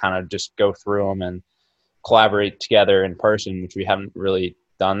experience to kind of just go through them and collaborate together in person, which we haven't really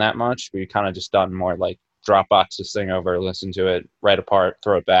done that much. We kind of just done more like Dropbox this thing over, listen to it, write a part,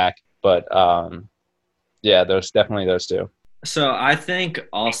 throw it back. But those two. So I think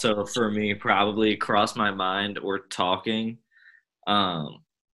also for me, probably Cross My Mind or Talking.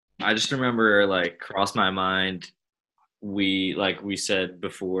 I just remember like Cross My Mind, we said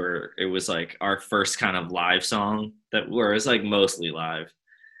before, it was like our first kind of live song it was like mostly live.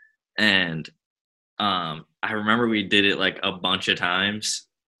 And I remember we did it like a bunch of times,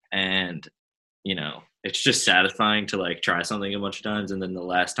 and it's just satisfying to like try something a bunch of times, and then the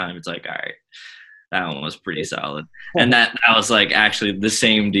last time it's like, all right, that one was pretty solid. And that was like actually the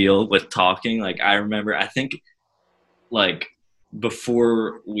same deal with Talking. Like I remember, I think like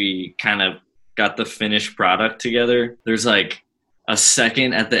before we kind of got the finished product together, there's like a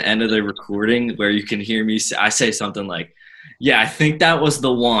second at the end of the recording where you can hear me I say something like, yeah, I think that was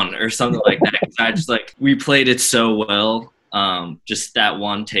the one, or something like that. I just like, we played it so well. Just that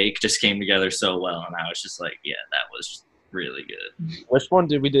one take just came together so well, and I was just like, yeah, that was really good. Which one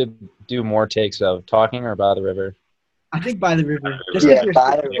did we do more takes of, Talking or By the River? I think By the River.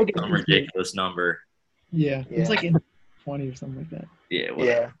 By the River. Some ridiculous number. Yeah, it's like in 20 or something like that. Yeah.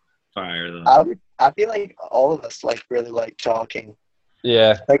 Yeah. Fire though. I feel like all of us like really like Talking.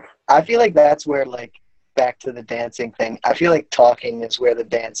 Yeah. Like I feel like that's where like, back to the dancing thing, I feel like Talking is where the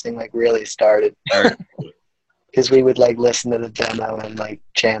dancing like really started. Because we would like listen to the demo and like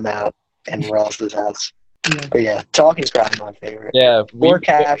jam out in Ross's house. Yeah. But yeah, Talking's probably my favorite. Yeah. More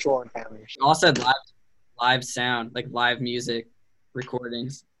casual encounters. We also had live sound, like live music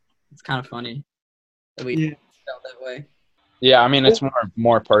recordings. It's kind of funny that we felt that way. Yeah, I mean, it's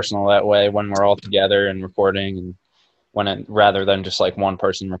more personal that way when we're all together and recording, and rather than just like one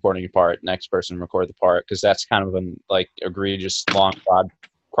person recording a part, next person record the part, because that's kind of an like egregious long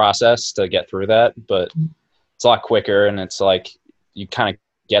process to get through that. But it's a lot quicker, and it's like you kind of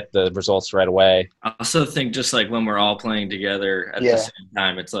get the results right away. I also think just like when we're all playing together at the same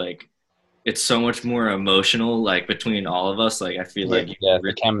time, it's like it's so much more emotional, like between all of us. Like I feel like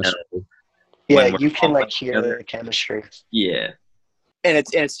the chemistry. Yeah, you can like hear the chemistry. Yeah. And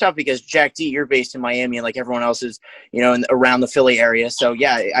it's tough because Jack D, you're based in Miami, and like everyone else is, around the Philly area. So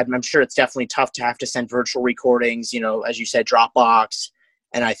yeah, I'm sure it's definitely tough to have to send virtual recordings, as you said, Dropbox.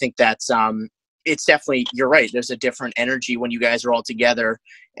 And I think that's it's definitely, you're right. There's a different energy when you guys are all together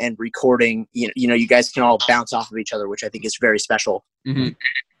and recording. You guys can all bounce off of each other, which I think is very special. Mm-hmm.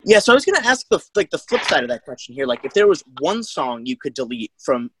 Yeah, so I was gonna ask the flip side of that question here. Like, if there was one song you could delete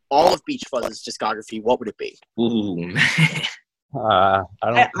from all of Beach Fuzz's discography, what would it be? Ooh, man.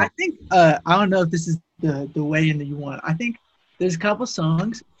 I think I don't know if this is the way in that you want. I think there's a couple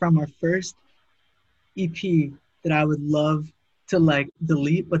songs from our first EP that I would love to like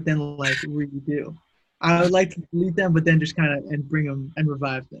delete, but then like redo. I would like to delete them, but then just kind of and bring them and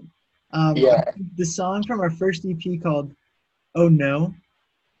revive them. The song from our first EP called "Oh No"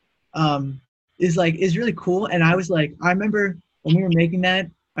 is really cool. And I remember when we were making that.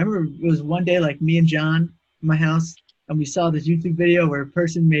 I remember it was one day like me and John in my house, and we saw this YouTube video where a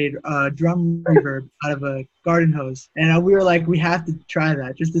person made drum reverb out of a garden hose, and we were like, we have to try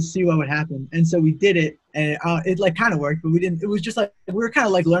that just to see what would happen. And so we did it, and it like kind of worked, but we didn't. It was just like we were kind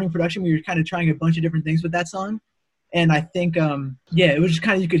of like learning production. We were kind of trying a bunch of different things with that song, and I think it was just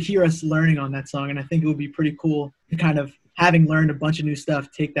kind of, you could hear us learning on that song, and I think it would be pretty cool to kind of, having learned a bunch of new stuff,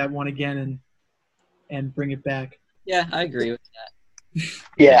 take that one again and bring it back. Yeah, I agree with that.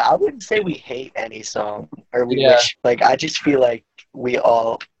 Yeah, I wouldn't say we hate any song or we wish. Like, I just feel like we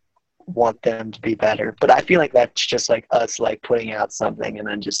all want them to be better. But I feel like that's just like us like putting out something and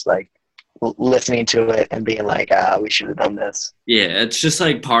then just like listening to it and being like, we should have done this. Yeah, it's just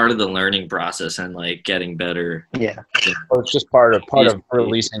like part of the learning process and like getting better. Yeah. Well, it's just part of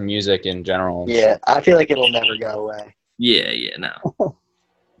releasing music in general. Yeah, I feel like it'll never go away. Yeah, no.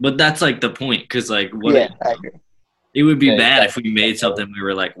 But that's like the point, because like I agree. It would be bad if we made something we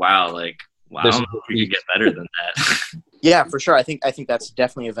were like, wow, I don't know if we could get better than that. Yeah, for sure. I think that's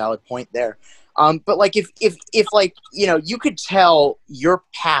definitely a valid point there. But like if like, you know, you could tell your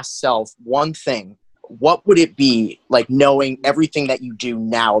past self one thing, what would it be, like knowing everything that you do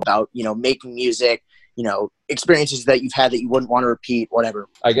now about, you know, making music, you know, experiences that you've had that you wouldn't want to repeat, whatever?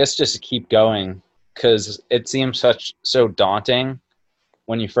 I guess just to keep going, because it seems so daunting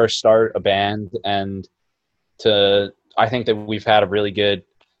when you first start a band, and I think that we've had a really good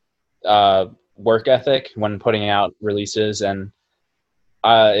work ethic when putting out releases, and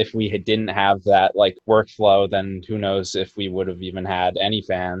if we didn't have that like workflow, then who knows if we would have even had any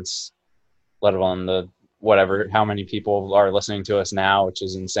fans, let alone the whatever, how many people are listening to us now, which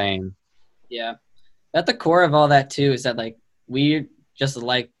is insane. Yeah. At the core of all that too is that like we just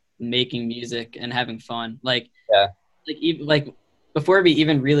like making music and having fun. Like, yeah, like even like before we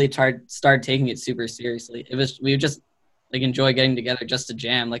even really started taking it super seriously, we would just like enjoy getting together just to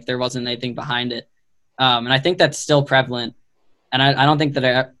jam. Like there wasn't anything behind it, and I think that's still prevalent. And I don't think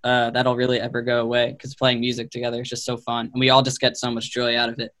that that'll really ever go away, because playing music together is just so fun, and we all just get so much joy out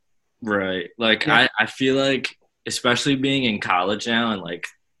of it. Right. Like Yeah. I feel like, especially being in college now, and like,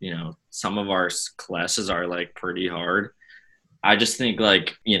 you know, some of our classes are like pretty hard. I just think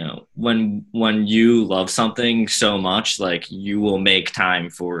like, you know, when you love something so much, like you will make time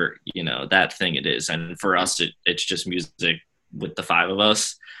for, you know, that thing it is. And for us, it's just music with the five of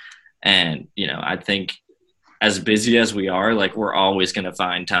us. And, you know, I think as busy as we are, like we're always going to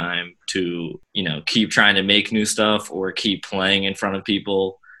find time to, you know, keep trying to make new stuff or keep playing in front of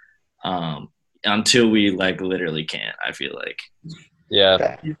people, until we like literally can't, I feel like.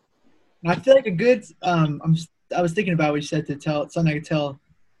 Yeah. I feel like a good I was thinking about what you said, to tell something I could tell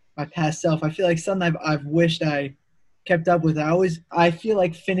my past self. I feel like something I've wished I kept up with. I feel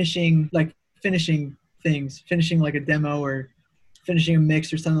like finishing things, finishing like a demo or finishing a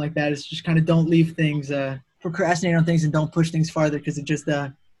mix or something like that, is just kind of don't leave things, procrastinate on things and don't push things farther, because it just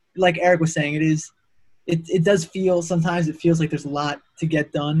like Eric was saying, it does feel, sometimes it feels like there's a lot to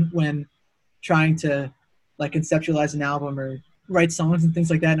get done when trying to like conceptualize an album or write songs and things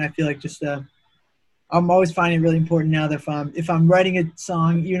like that. And I feel like just I'm always finding it really important now that if I'm writing a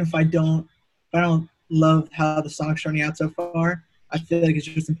song, even if I don't love how the song's turning out so far, I feel like it's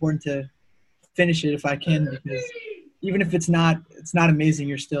just important to finish it if I can, because even if it's not amazing,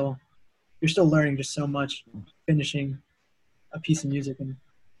 you're still learning just so much finishing a piece of music, and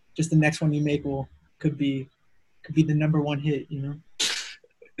just the next one you make could be the number one hit, you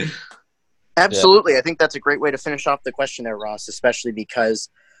know? Absolutely. Yeah. I think that's a great way to finish off the question there, Ross, especially because,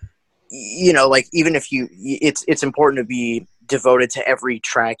 you know, like even if it's important to be devoted to every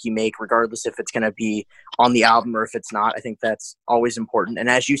track you make, regardless if it's going to be on the album or if it's not. I think that's always important. And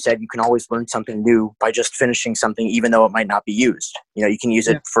as you said, you can always learn something new by just finishing something, even though it might not be used. You know, you can use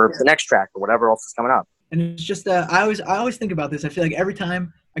it for the next track or whatever else is coming up. And it's just, I always think about this. I feel like every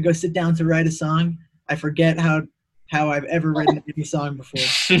time I go sit down to write a song, I forget how I've ever written any song before.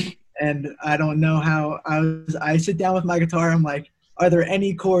 And I don't know how I sit down with my guitar. I'm like, are there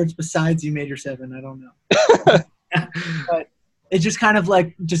any chords besides E major 7? I don't know. But it's just kind of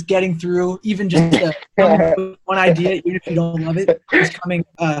like just getting through, even just coming with one idea, even if you don't love it, just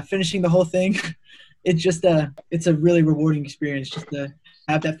finishing the whole thing. It's just it's a really rewarding experience just to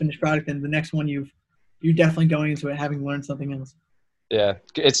have that finished product, and the next one you're definitely going into it having learned something else. Yeah,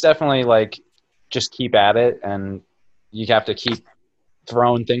 it's definitely like just keep at it, and you have to keep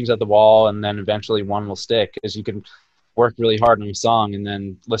throwing things at the wall, and then eventually one will stick, because you can work really hard on a song and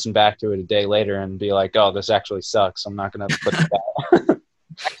then listen back to it a day later and be like, oh, this actually sucks, I'm not going to put it out.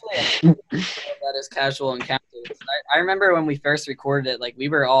 Actually, that is casual encounters. I remember when we first recorded it, like we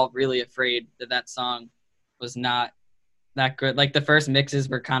were all really afraid that song was not that good. Like the first mixes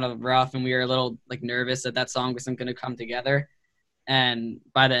were kind of rough, and we were a little like nervous that song wasn't going to come together. And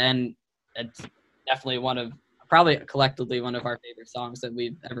by the end, it's definitely probably collectively one of our favorite songs that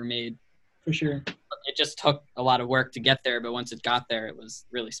we've ever made. For sure. It just took a lot of work to get there, but once it got there, it was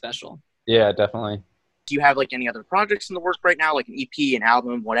really special. Yeah, definitely. Do you have like any other projects in the work right now, like an EP, an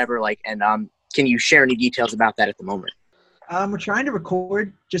album, whatever? Like, and can you share any details about that at the moment? We're trying to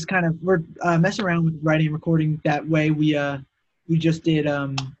record. Just kind of we're messing around with writing and recording that way. We just did I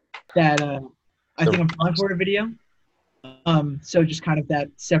think I'm calling for a video. So just kind of that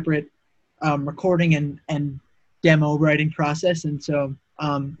separate recording and demo writing process, and so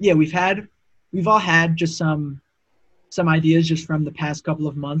we've all had just some ideas just from the past couple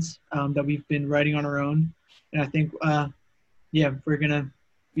of months that we've been writing on our own, and I think we're gonna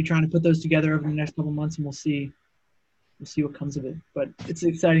be trying to put those together over the next couple of months, and we'll see what comes of it. But it's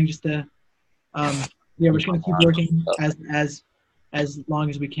exciting just to we're just gonna keep working as long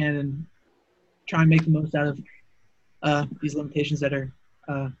as we can and try and make the most out of these limitations that are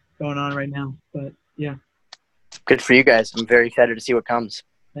going on right now. But yeah, Good for you guys. I'm very excited to see what comes.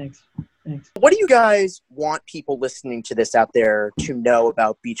 thanks. What do you guys want people listening to this out there to know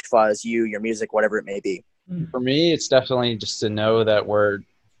about Beach Fuzz, you, your music, whatever it may be? For me, it's definitely just to know that we're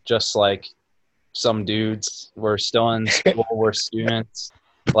just like some dudes. We're still in school. We're students.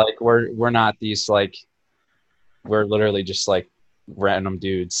 Like we're not these like, we're literally just like random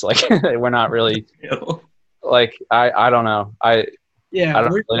dudes. Like we're not really like, I don't know. I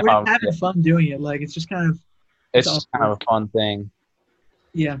don't We're really just know. having fun doing it. Like it's just kind of It's just kind of a fun thing.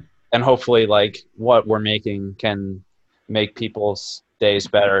 yeah. And hopefully like what we're making can make people's days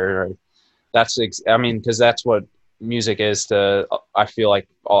better. I mean, because that's what music is to, I feel like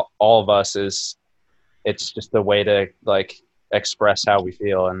all of us is, it's just a way to like express how we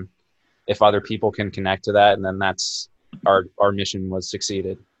feel. And if other people can connect to that, and then that's our mission was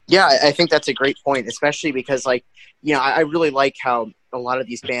succeeded. Yeah, I think that's a great point, especially because, like, you know, I really like how a lot of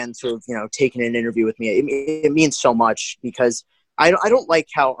these bands who have, you know, taken an interview with me. It means so much because I don't like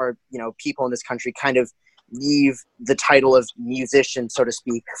how our, you know, people in this country kind of leave the title of musician, so to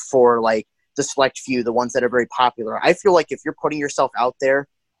speak, for like the select few, the ones that are very popular. I feel like if you're putting yourself out there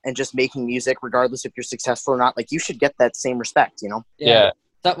and just making music, regardless if you're successful or not, like you should get that same respect, you know? Yeah.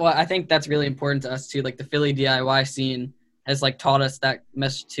 Well, I think that's really important to us too. Like the Philly DIY scene has like taught us that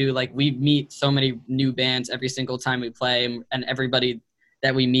message too. Like we meet so many new bands every single time we play, and everybody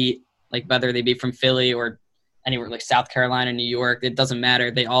that we meet, like whether they be from Philly or anywhere like South Carolina, New York, it doesn't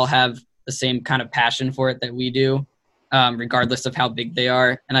matter. They all have the same kind of passion for it that we do, regardless of how big they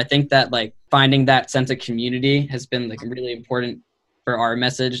are. And I think that like finding that sense of community has been like really important for our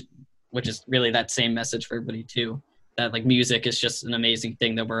message, which is really that same message for everybody too. That like music is just an amazing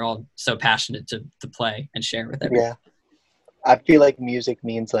thing that we're all so passionate to play and share with everyone. Yeah. I feel like music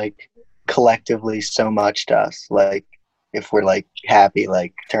means like collectively so much to us. Like if we're like happy,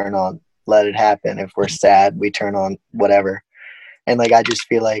 like turn on Let It Happen. If we're sad, we turn on whatever. And like I just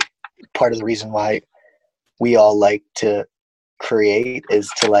feel like part of the reason why we all like to create is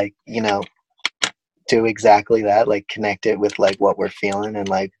to like, you know, do exactly that, like connect it with like what we're feeling and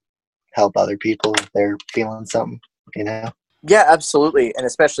like help other people if they're feeling something, you know? Yeah, absolutely. And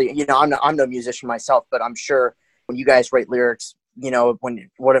especially, you know, I'm no musician myself, but I'm sure when you guys write lyrics, you know,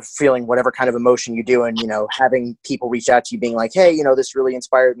 feeling whatever kind of emotion you do, and, you know, having people reach out to you being like, hey, you know, this really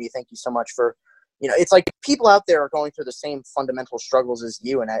inspired me. Thank you so much for, you know, it's like people out there are going through the same fundamental struggles as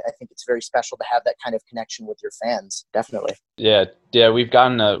you. And I think it's very special to have that kind of connection with your fans. Definitely. Yeah. We've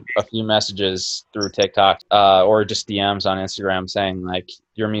gotten a few messages through TikTok or just DMs on Instagram saying like,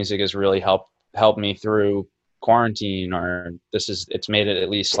 your music has really helped me through quarantine, or it's made it at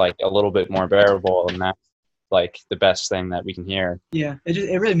least like a little bit more bearable, and that's like the best thing that we can hear. Yeah,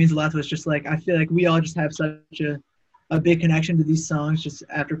 it really means a lot to us. Just like I feel like we all just have such a big connection to these songs just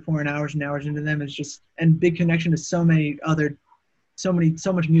after pouring hours and hours into them. It's just, and big connection to so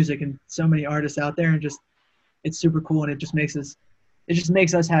much music and so many artists out there, and just it's super cool, and it just makes us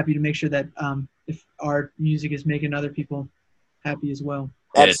happy to make sure that if our music is making other people happy as well.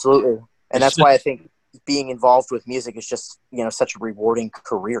 Absolutely. And that's why I think being involved with music is just, you know, such a rewarding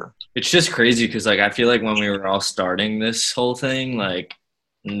career. It's just crazy because, like, I feel like when we were all starting this whole thing, like,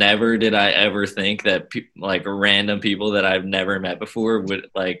 never did I ever think that, like, random people that I've never met before would,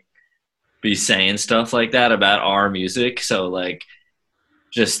 like, be saying stuff like that about our music. So, like,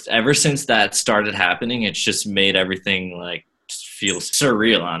 just ever since that started happening, it's just made everything, like, feel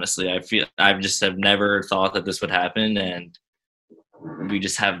surreal, honestly. I just have never thought that this would happen, and we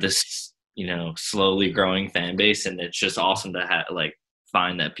just have this, you know, slowly growing fan base, and it's just awesome to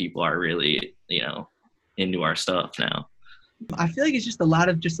find that people are really, you know, into our stuff now. I feel like it's just a lot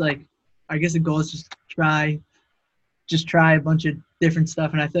of just like, I guess the goal is just try a bunch of different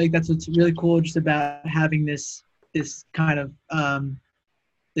stuff, and I feel like that's what's really cool just about having this kind of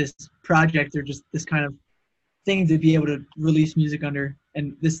this project, or just this kind of thing to be able to release music under,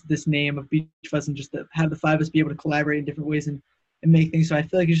 and this name of Beach Fuzz, and just to have the five of us be able to collaborate in different ways and make things. So I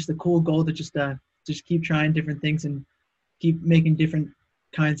feel like it's just a cool goal to just keep trying different things and keep making different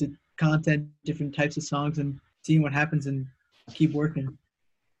kinds of content, different types of songs, and seeing what happens and keep working.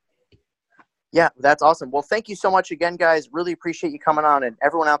 Yeah, that's awesome. Well, thank you so much again, guys. Really appreciate you coming on, and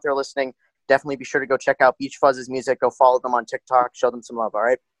everyone out there listening, definitely be sure to go check out Beach Fuzz's music. Go follow them on TikTok. Show them some love. All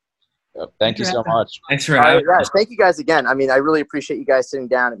right. Thank you so much. Thanks for having us. Thank you guys again. I mean, I really appreciate you guys sitting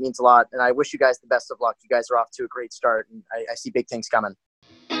down. It means a lot, and I wish you guys the best of luck. You guys are off to a great start, and I see big things coming.